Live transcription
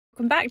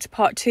Welcome back to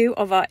part 2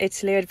 of our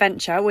Italy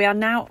adventure. We are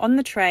now on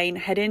the train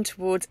heading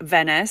towards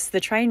Venice. The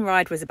train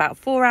ride was about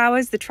 4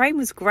 hours. The train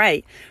was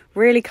great,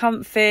 really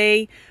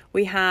comfy.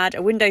 We had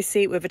a window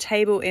seat with a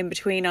table in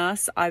between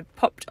us. I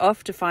popped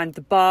off to find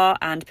the bar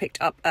and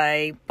picked up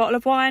a bottle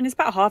of wine. It's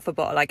about half a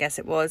bottle, I guess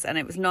it was, and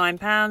it was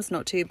 £9,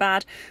 not too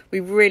bad.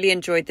 We really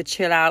enjoyed the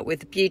chill out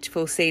with the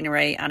beautiful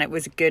scenery, and it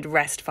was a good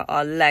rest for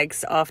our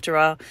legs after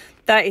our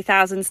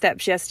 30,000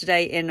 steps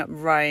yesterday in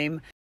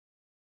Rome.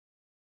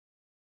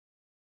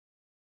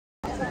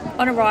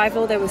 On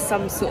arrival, there was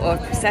some sort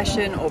of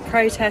procession or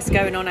protest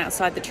going on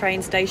outside the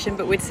train station,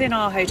 but we'd seen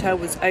our hotel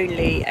was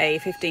only a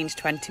 15 to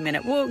 20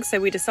 minute walk, so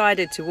we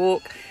decided to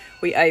walk.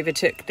 We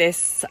overtook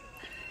this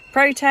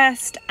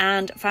protest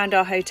and found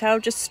our hotel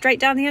just straight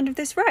down the end of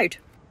this road.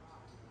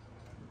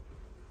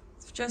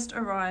 We've just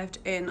arrived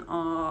in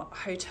our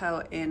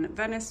hotel in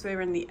Venice. We're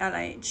in the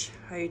LH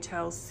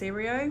Hotel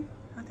Sirio,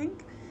 I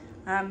think.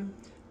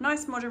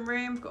 Nice modern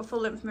room, got a full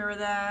length mirror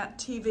there,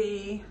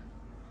 TV,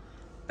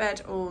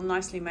 bed all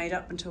nicely made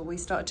up until we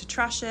started to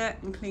trash it,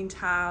 and clean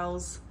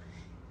towels.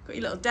 Got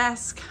your little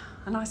desk,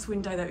 a nice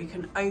window that you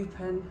can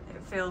open.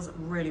 It feels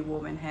really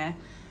warm in here.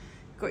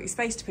 Got your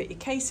space to put your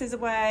cases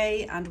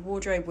away and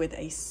wardrobe with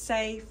a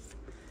safe.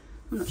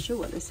 I'm not sure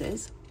what this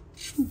is.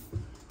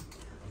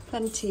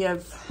 Plenty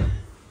of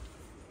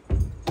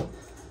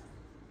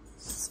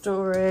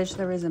storage.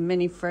 There is a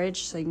mini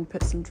fridge so you can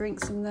put some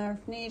drinks in there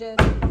if needed.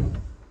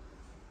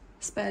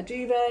 Spare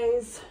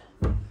duvets.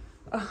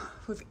 Oh,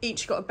 we've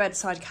each got a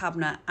bedside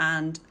cabinet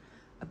and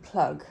a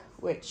plug,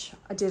 which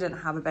I didn't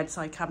have a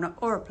bedside cabinet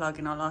or a plug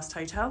in our last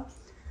hotel.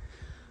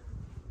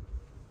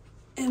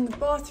 In the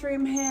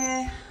bathroom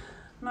here,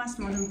 nice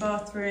modern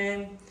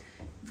bathroom.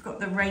 We've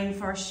got the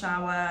rainforest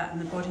shower and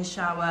the body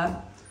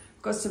shower.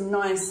 We've got some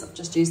nice, I've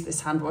just used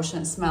this hand wash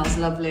and it smells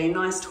lovely,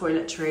 nice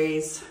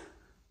toiletries,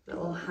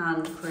 little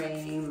hand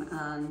cream,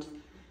 and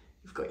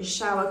you've got your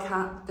shower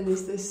cap, and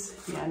is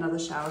this, yeah, another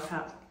shower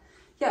cap.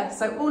 Yeah,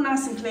 so all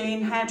nice and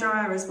clean,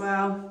 hairdryer as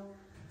well,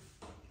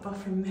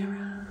 bathroom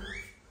mirror.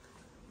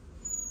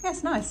 Yeah,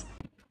 it's nice.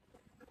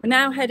 We're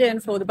now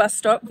heading for the bus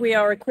stop. We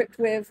are equipped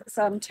with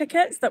some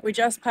tickets that we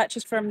just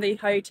purchased from the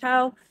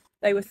hotel.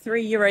 They were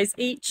 €3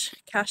 each,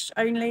 cash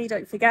only,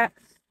 don't forget.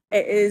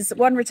 It is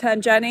one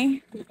return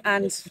journey,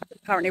 and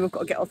apparently we've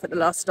got to get off at the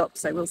last stop,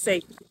 so we'll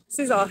see. This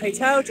is our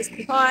hotel, just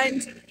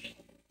behind.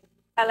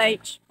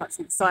 LH, that's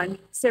the sign,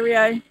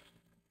 Sirio.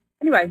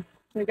 Anyway,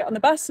 we'll get on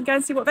the bus and go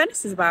and see what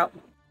Venice is about.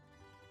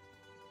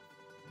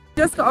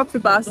 Just got off the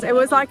bus. It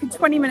was like a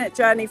 20-minute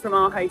journey from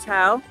our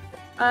hotel.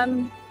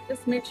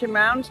 Just mooching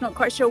around, not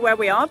quite sure where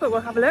we are, but we'll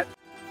have a look.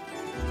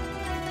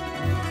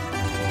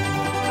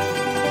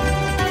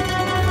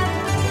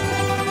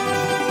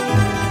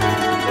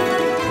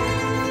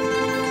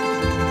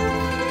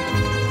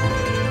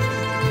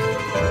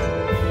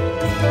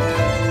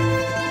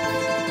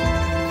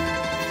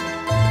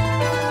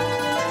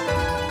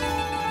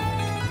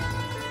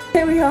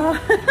 Here we are.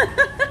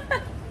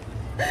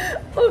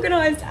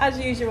 Organised as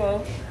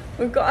usual.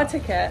 We've got our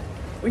ticket.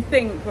 We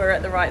think we're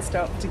at the right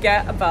stop to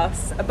get a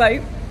bus, a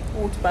boat,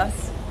 water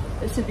bus.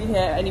 It should be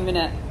here any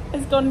minute.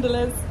 There's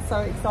gondolas, so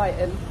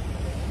exciting.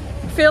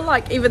 I feel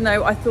like even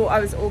though I thought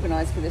I was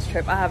organised for this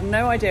trip, I have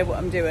no idea what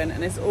I'm doing,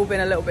 and it's all been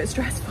a little bit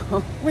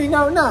stressful. We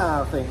know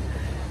nothing.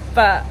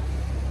 But,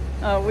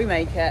 oh, we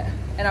make it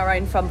in our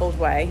own fumbled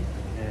way.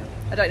 Yeah.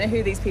 I don't know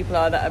who these people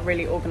are that are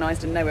really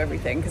organised and know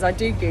everything, because I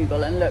do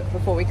Google and look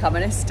before we come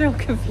and it's still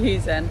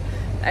confusing.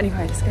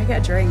 Anyway, let's go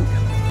get a drink.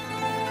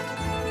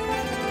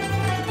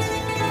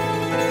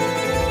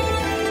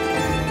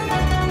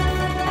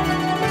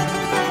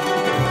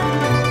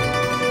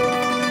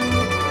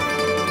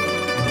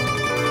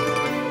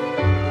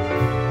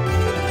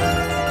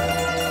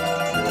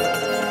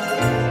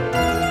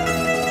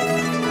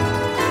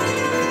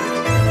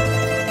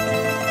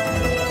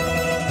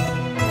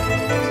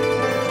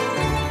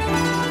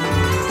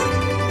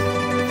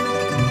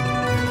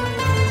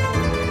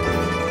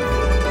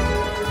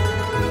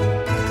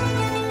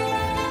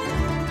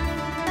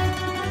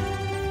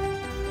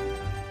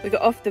 We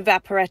got off the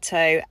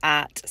Vaporetto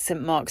at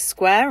St Mark's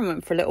Square and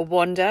went for a little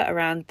wander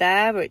around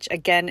there, which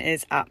again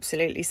is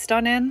absolutely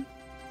stunning.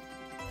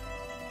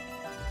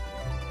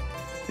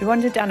 We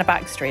wandered down a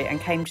back street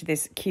and came to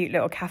this cute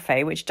little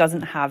cafe which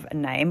doesn't have a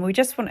name. We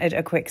just wanted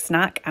a quick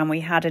snack, and we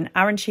had an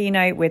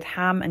arancino with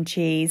ham and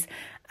cheese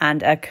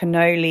and a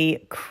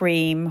cannoli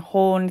cream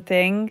horn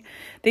thing.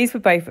 These were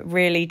both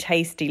really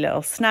tasty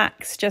little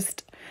snacks,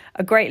 just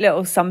a great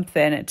little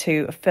something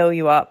to fill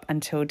you up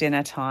until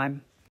dinner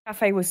time. The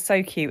cafe was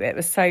so cute. It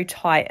was so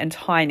tight and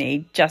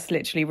tiny, just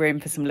literally room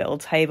for some little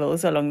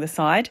tables along the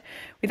side.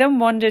 We then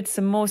wandered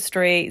some more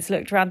streets,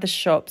 looked around the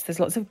shops. There's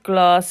lots of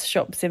glass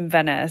shops in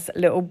Venice,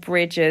 little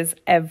bridges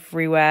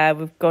everywhere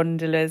with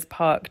gondolas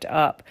parked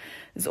up.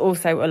 There's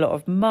also a lot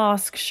of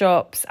mask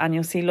shops, and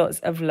you'll see lots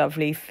of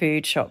lovely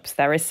food shops.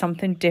 There is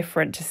something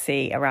different to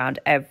see around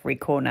every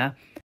corner.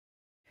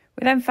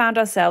 We then found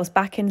ourselves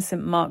back in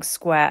St Mark's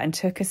Square and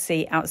took a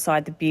seat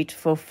outside the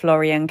beautiful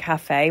Florian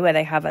Cafe, where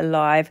they have a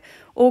live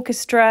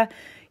orchestra.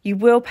 You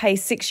will pay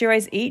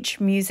 €6 each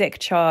music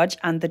charge,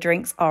 and the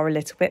drinks are a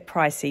little bit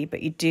pricey,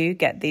 but you do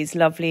get these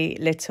lovely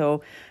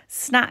little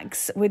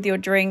snacks with your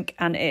drink,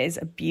 and it is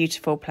a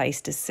beautiful place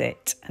to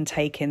sit and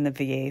take in the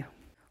view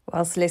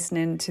whilst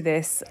listening to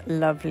this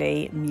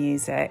lovely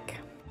music.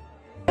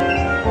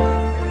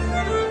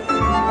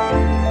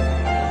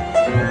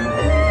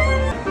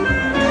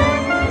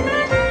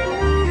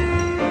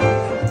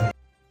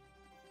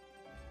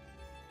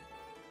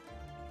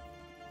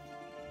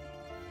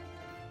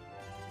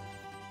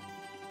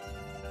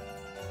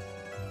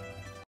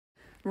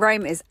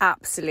 Rome is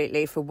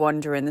absolutely for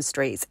wandering the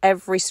streets.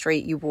 Every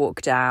street you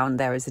walk down,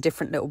 there is a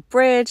different little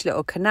bridge,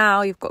 little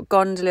canal. You've got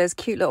gondolas,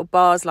 cute little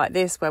bars like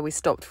this where we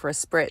stopped for a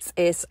spritz.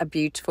 It's a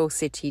beautiful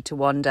city to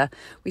wander.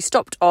 We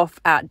stopped off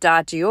at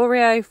Da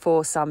Giorgio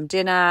for some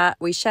dinner.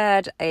 We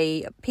shared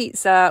a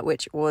pizza,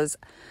 which was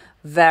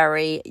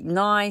very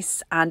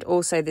nice, and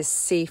also this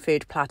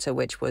seafood platter,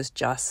 which was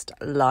just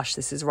lush.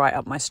 This is right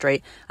up my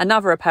street.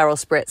 Another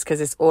Aperol spritz, because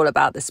it's all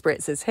about the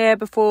spritzes here.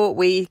 Before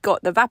we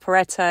got the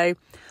Vaporetto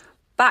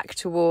back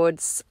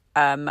towards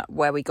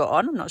where we got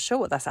on. I'm not sure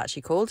what that's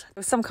actually called. There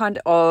was some kind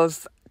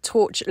of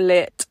torch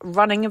lit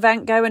running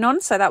event going on,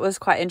 so that was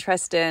quite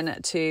interesting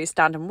to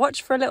stand and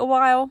watch for a little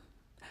while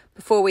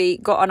before we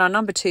got on our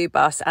number 2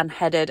 bus and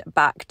headed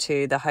back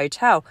to the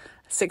hotel.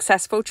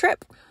 Successful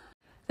trip.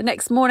 The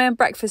next morning,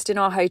 breakfast in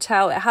our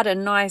hotel. It had a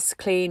nice,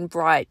 clean,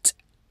 bright,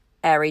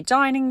 airy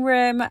dining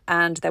room,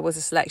 and there was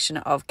a selection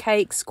of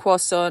cakes,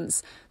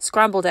 croissants,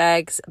 scrambled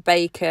eggs,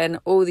 bacon,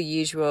 all the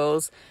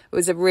usuals. It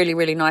was a really,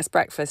 really nice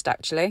breakfast,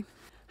 actually.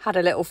 Had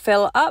a little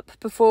fill up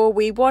before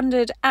we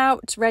wandered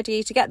out,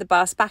 ready to get the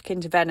bus back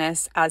into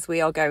Venice, as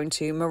we are going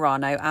to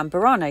Murano and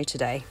Burano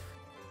today.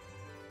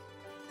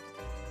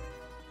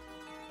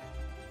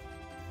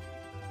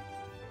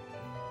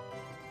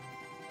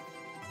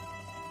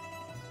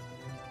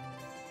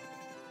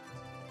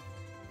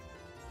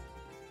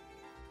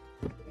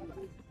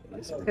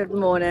 Good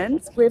morning.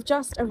 We've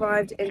just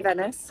arrived in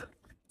Venice.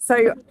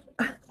 So,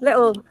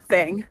 little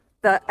thing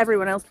that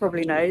everyone else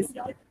probably knows,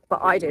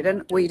 but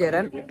we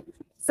didn't.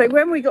 So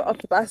when we got off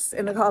the bus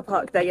in the car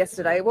park there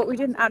yesterday, what we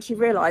didn't actually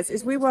realise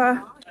is we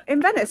were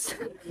in Venice.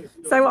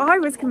 So I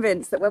was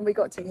convinced that when we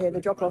got to here,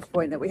 the drop-off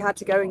point, that we had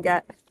to go and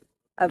get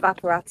a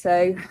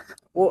Vaporetto,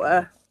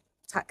 water,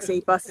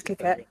 taxi, bus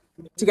ticket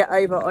to get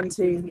over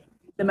onto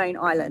the main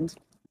island.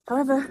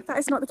 However, that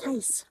is not the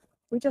case.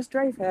 We just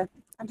drove here,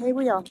 and here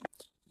we are.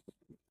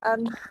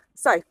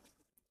 So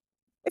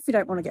if you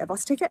don't want to get a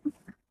bus ticket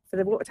for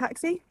the water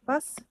taxi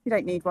bus, you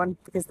don't need one,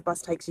 because the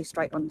bus takes you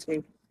straight on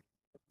to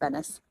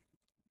Venice,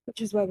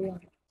 which is where we are.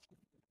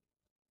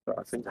 But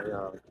I think they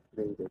are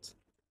needed.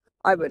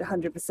 I would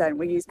 100%.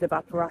 We used the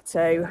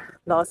Vaporetto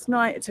last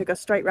night. It took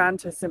us straight round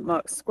to St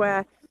Mark's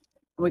Square,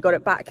 and we got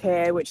it back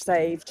here, which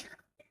saved,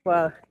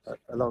 well,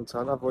 a long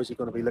time. Otherwise you're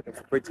going to be looking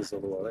for bridges all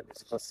the while.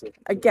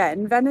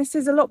 Again, Venice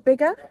is a lot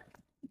bigger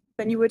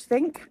than you would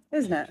think,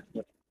 isn't it?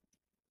 Yep.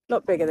 A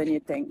lot bigger than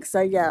you'd think.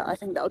 So yeah, I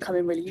think that'll come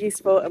in really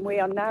useful, and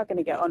we are now going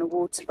to get on a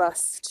water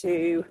bus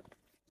to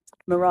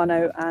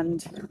Murano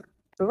and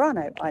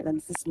Burano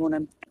Islands this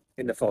morning.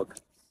 In the fog.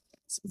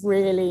 It's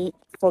really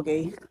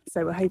foggy,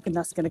 so we're hoping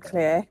that's going to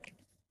clear,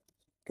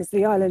 because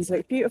the islands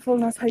look beautiful,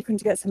 and I was hoping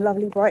to get some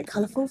lovely, bright,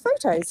 colourful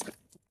photos,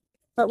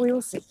 but we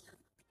will see.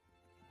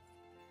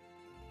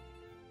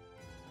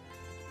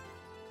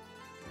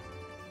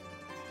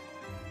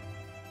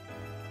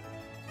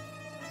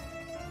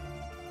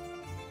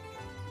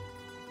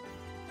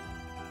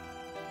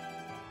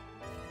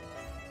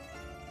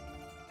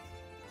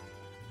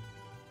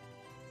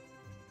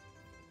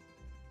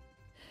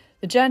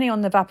 The journey on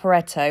the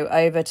Vaporetto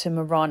over to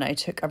Murano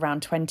took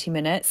around 20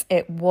 minutes.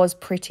 It was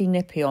pretty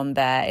nippy on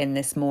there in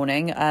this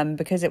morning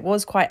because it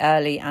was quite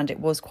early and it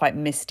was quite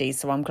misty.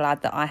 So I'm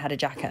glad that I had a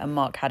jacket and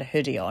Mark had a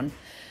hoodie on.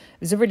 It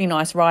was a really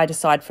nice ride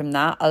aside from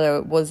that, although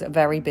it was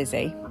very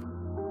busy.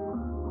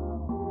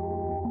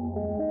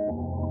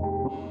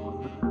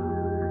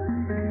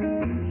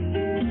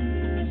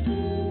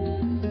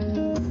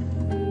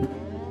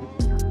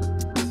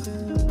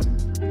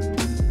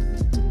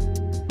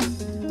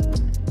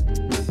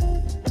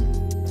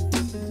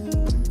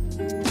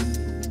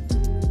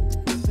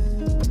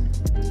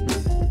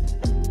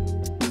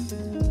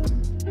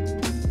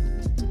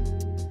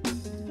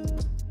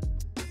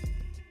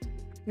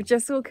 We're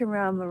just walking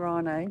around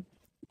Murano,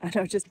 and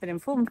I've just been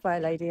informed by a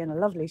lady in a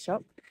lovely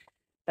shop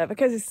that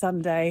because it's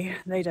Sunday,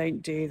 they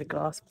don't do the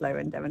glass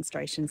blowing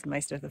demonstrations.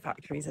 Most of the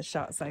factories are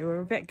shut, so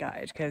we're a bit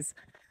gutted because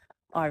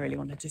I really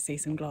wanted to see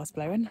some glass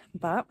blowing.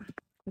 But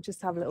we'll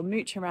just have a little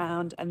mooch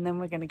around, and then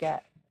we're going to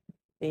get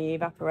the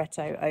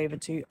Vaporetto over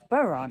to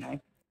Burano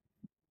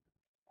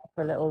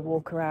for a little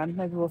walk around.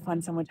 Maybe we'll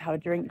find somewhere to have a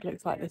drink.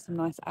 Looks like there's some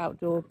nice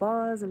outdoor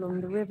bars along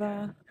the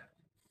river.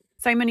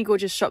 So many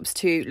gorgeous shops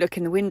to look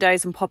in the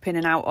windows and pop in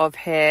and out of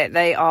here.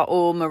 They are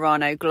all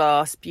Murano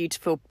glass,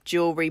 beautiful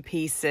jewellery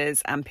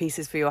pieces and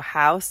pieces for your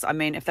house. I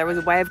mean, if there was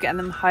a way of getting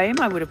them home,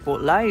 I would have bought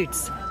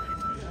loads.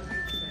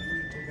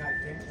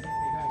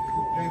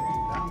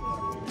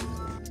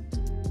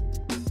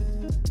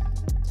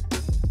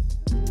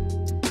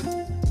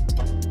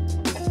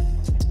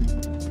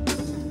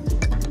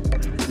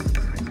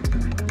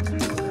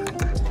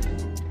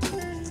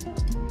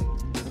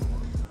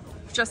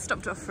 Just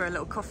stopped off for a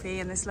little coffee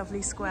in this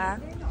lovely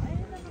square.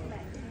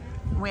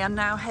 We are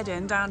now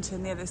heading down to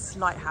near this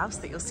lighthouse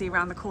that you'll see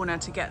around the corner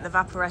to get the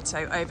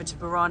Vaporetto over to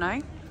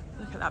Burano.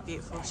 Look at that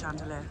beautiful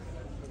chandelier.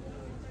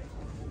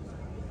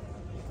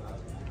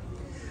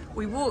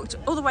 We walked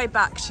all the way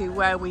back to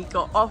where we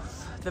got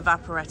off the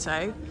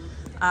Vaporetto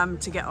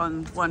to get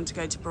on one to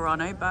go to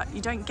Burano, but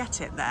you don't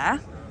get it there.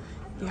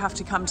 You have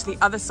to come to the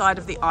other side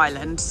of the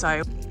island.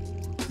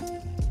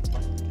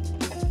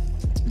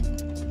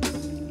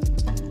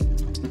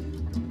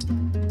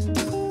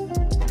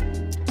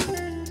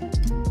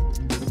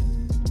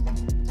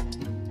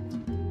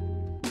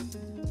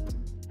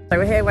 So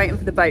we're here waiting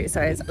for the boat,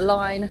 so it's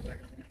line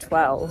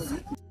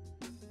 12.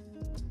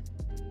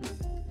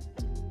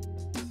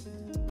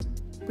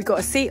 We got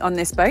a seat on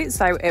this boat,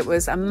 so it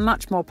was a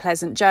much more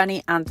pleasant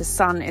journey, and the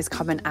sun is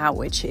coming out,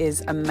 which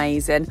is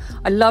amazing.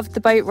 I loved the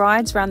boat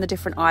rides around the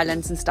different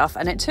islands and stuff,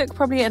 and it took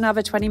probably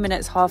another 20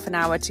 minutes, half an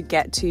hour to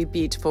get to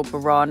beautiful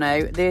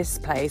Burano. This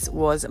place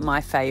was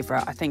my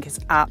favourite. I think it's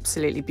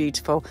absolutely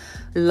beautiful.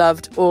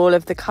 Loved all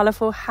of the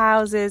colourful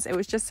houses. It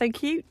was just so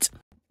cute.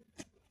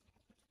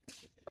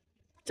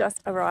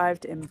 Just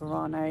arrived in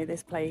Burano.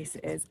 This place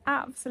is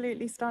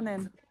absolutely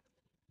stunning.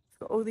 It's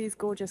got all these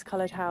gorgeous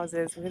coloured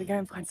houses. We're going to go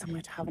and find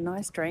somewhere to have a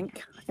nice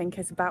drink. I think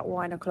it's about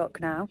 1 o'clock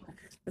now.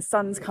 The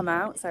sun's come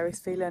out, so it's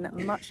feeling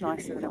much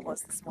nicer than it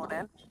was this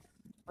morning.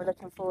 We're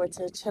looking forward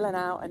to chilling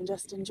out and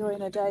just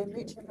enjoying a day,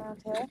 mooching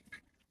around here.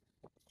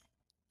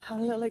 Have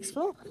a little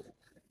explore.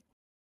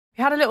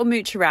 We had a little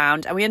mooch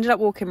around and we ended up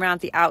walking around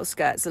the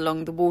outskirts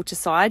along the water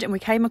side, and we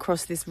came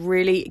across this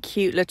really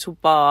cute little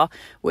bar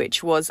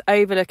which was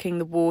overlooking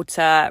the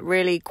water,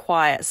 really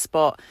quiet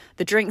spot.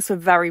 The drinks were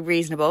very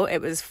reasonable. It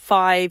was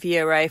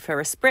 €5 for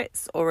a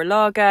spritz or a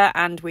lager,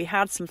 and we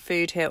had some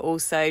food here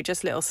also,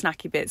 just little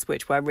snacky bits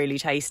which were really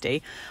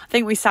tasty. I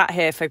think we sat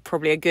here for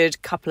probably a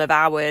good couple of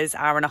hours,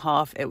 hour and a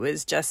half. It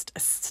was just a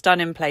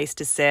stunning place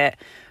to sit.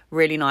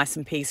 Really nice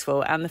and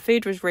peaceful, and the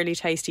food was really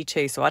tasty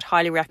too, so I'd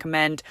highly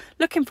recommend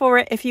looking for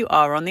it if you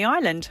are on the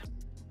island.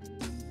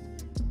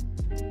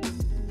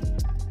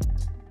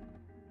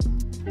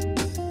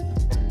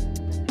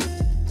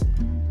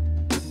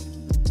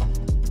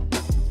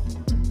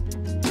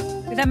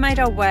 We then made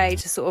our way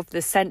to sort of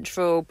the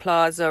central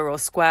plaza or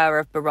square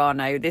of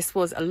Burano. This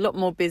was a lot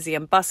more busy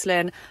and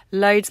bustling,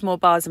 loads more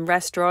bars and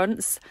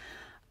restaurants.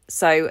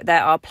 So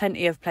there are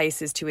plenty of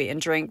places to eat and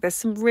drink. There's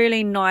some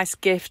really nice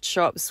gift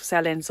shops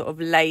selling sort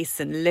of lace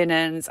and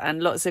linens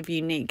and lots of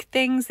unique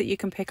things that you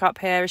can pick up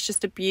here. It's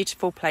just a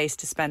beautiful place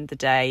to spend the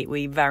day.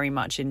 We very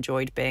much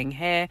enjoyed being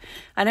here,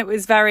 and it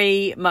was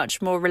very much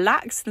more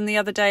relaxed than the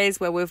other days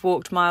where we've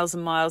walked miles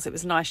and miles. It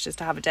was nice just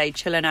to have a day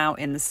chilling out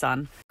in the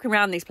sun. Walking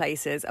around these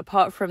places,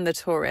 apart from the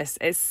tourists,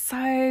 it's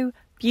so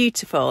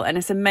beautiful, and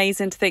it's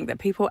amazing to think that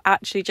people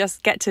actually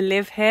just get to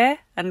live here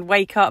and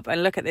wake up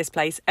and look at this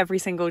place every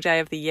single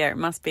day of the year. It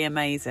must be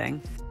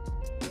amazing.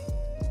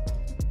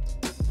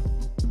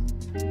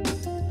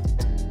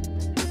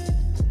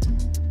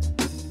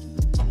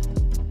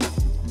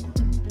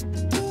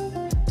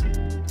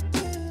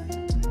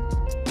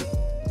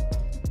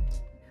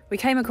 We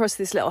came across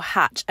this little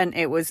hatch and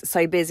it was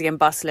so busy and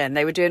bustling.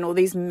 They were doing all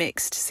these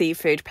mixed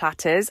seafood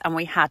platters and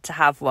we had to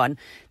have one.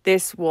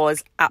 This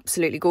was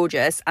absolutely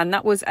gorgeous, and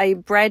that was a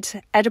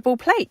bread edible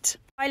plate.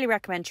 Highly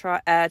recommend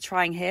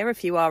trying here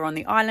if you are on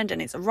the island,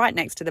 and it's right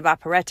next to the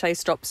Vaporetto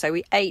stop. So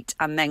we ate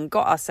and then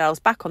got ourselves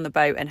back on the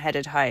boat and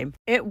headed home.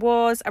 It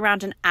was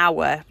around an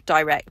hour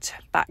direct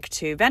back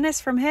to Venice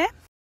from here.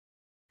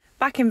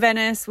 Back in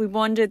Venice, we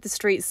wandered the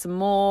streets some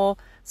more,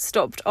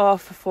 stopped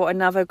off for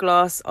another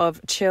glass of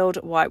chilled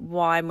white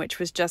wine, which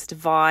was just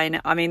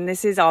divine. I mean,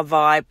 this is our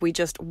vibe. We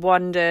just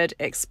wandered,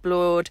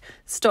 explored,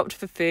 stopped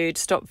for food,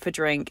 stopped for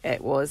drink.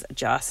 It was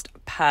just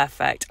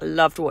perfect.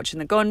 Loved watching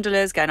the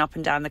gondolas going up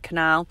and down the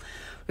canal.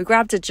 We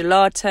grabbed a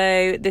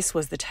gelato. This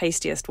was the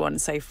tastiest one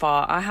so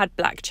far. I had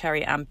black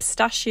cherry and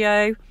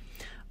pistachio.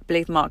 I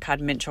believe Mark had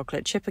mint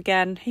chocolate chip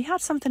again. He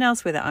had something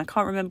else with it. I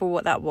can't remember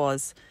what that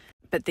was,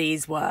 but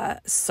these were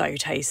so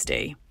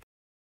tasty.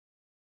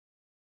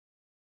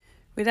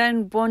 We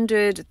then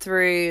wandered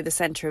through the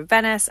centre of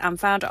Venice and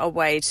found our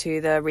way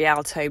to the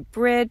Rialto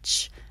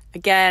Bridge.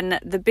 Again,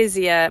 the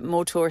busier,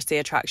 more touristy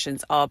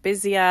attractions are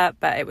busier,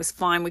 but it was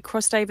fine. We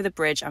crossed over the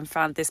bridge and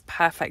found this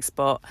perfect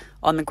spot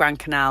on the Grand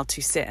Canal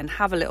to sit and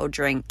have a little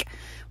drink.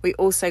 We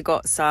also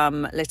got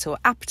some little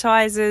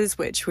appetizers,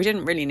 which we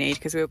didn't really need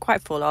because we were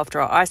quite full after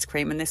our ice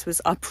cream, and this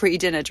was our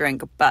pre-dinner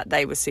drink, but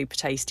they were super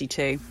tasty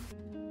too.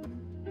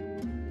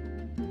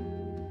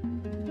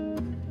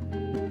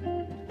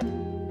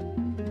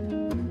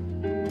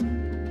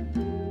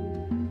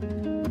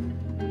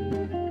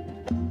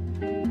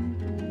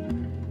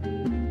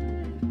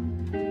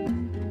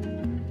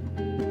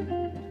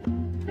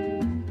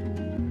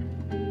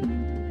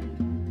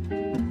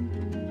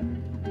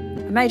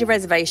 I made a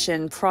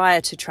reservation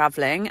prior to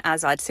travelling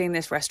as I'd seen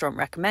this restaurant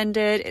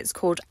recommended. It's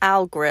called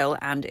Al Grill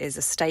and is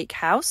a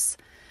steakhouse.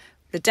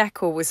 The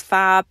decor was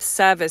fab,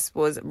 service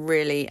was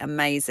really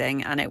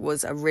amazing, and it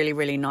was a really,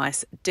 really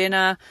nice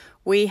dinner.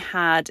 We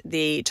had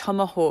the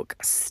tomahawk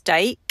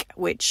steak,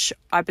 which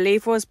I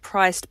believe was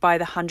priced by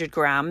the 100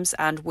 grams,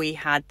 and we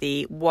had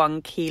the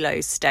 1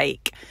 kilo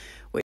steak.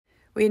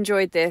 We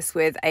enjoyed this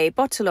with a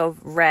bottle of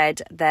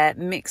red, their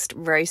mixed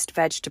roast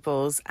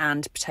vegetables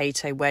and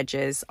potato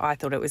wedges. I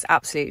thought it was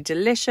absolutely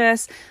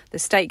delicious. The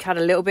steak had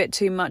a little bit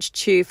too much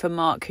chew for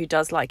Mark, who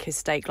does like his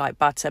steak like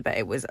butter, but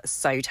it was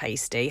so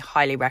tasty.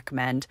 Highly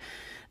recommend.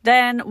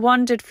 Then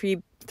wandered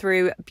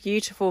through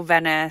beautiful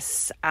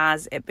Venice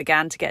as it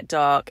began to get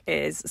dark.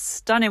 It is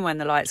stunning when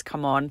the lights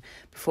come on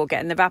before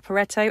getting the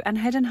Vaporetto and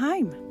heading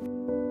home.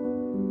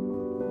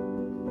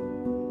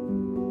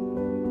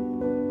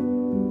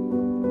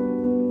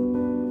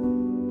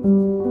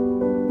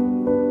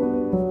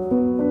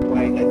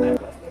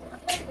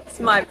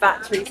 So my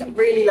battery's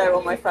really low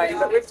on my phone,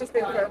 but we've just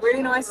been for a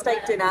really nice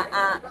steak dinner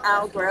at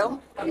Our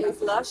Grill. It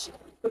was lush.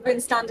 We've been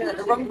standing at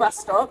the wrong bus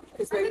stop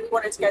because we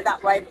wanted to go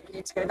that way, but we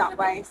need to go that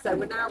way. So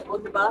we're now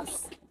on the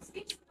bus.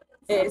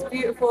 It is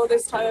beautiful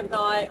this time of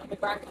night on the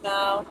Grand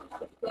Canal.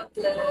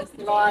 The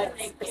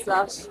lights, it's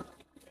lush. So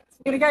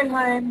we're going to go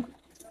home,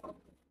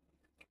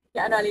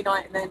 get an early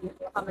night, and then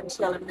come and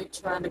chill and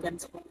mooch around again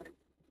tomorrow.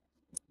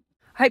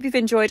 I hope you've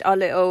enjoyed our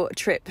little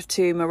trip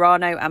to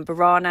Murano and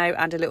Burano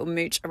and a little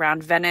mooch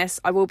around Venice.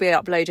 I will be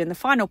uploading the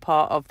final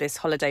part of this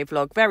holiday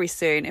vlog very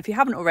soon. If you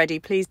haven't already,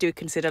 please do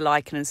consider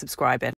liking and subscribing.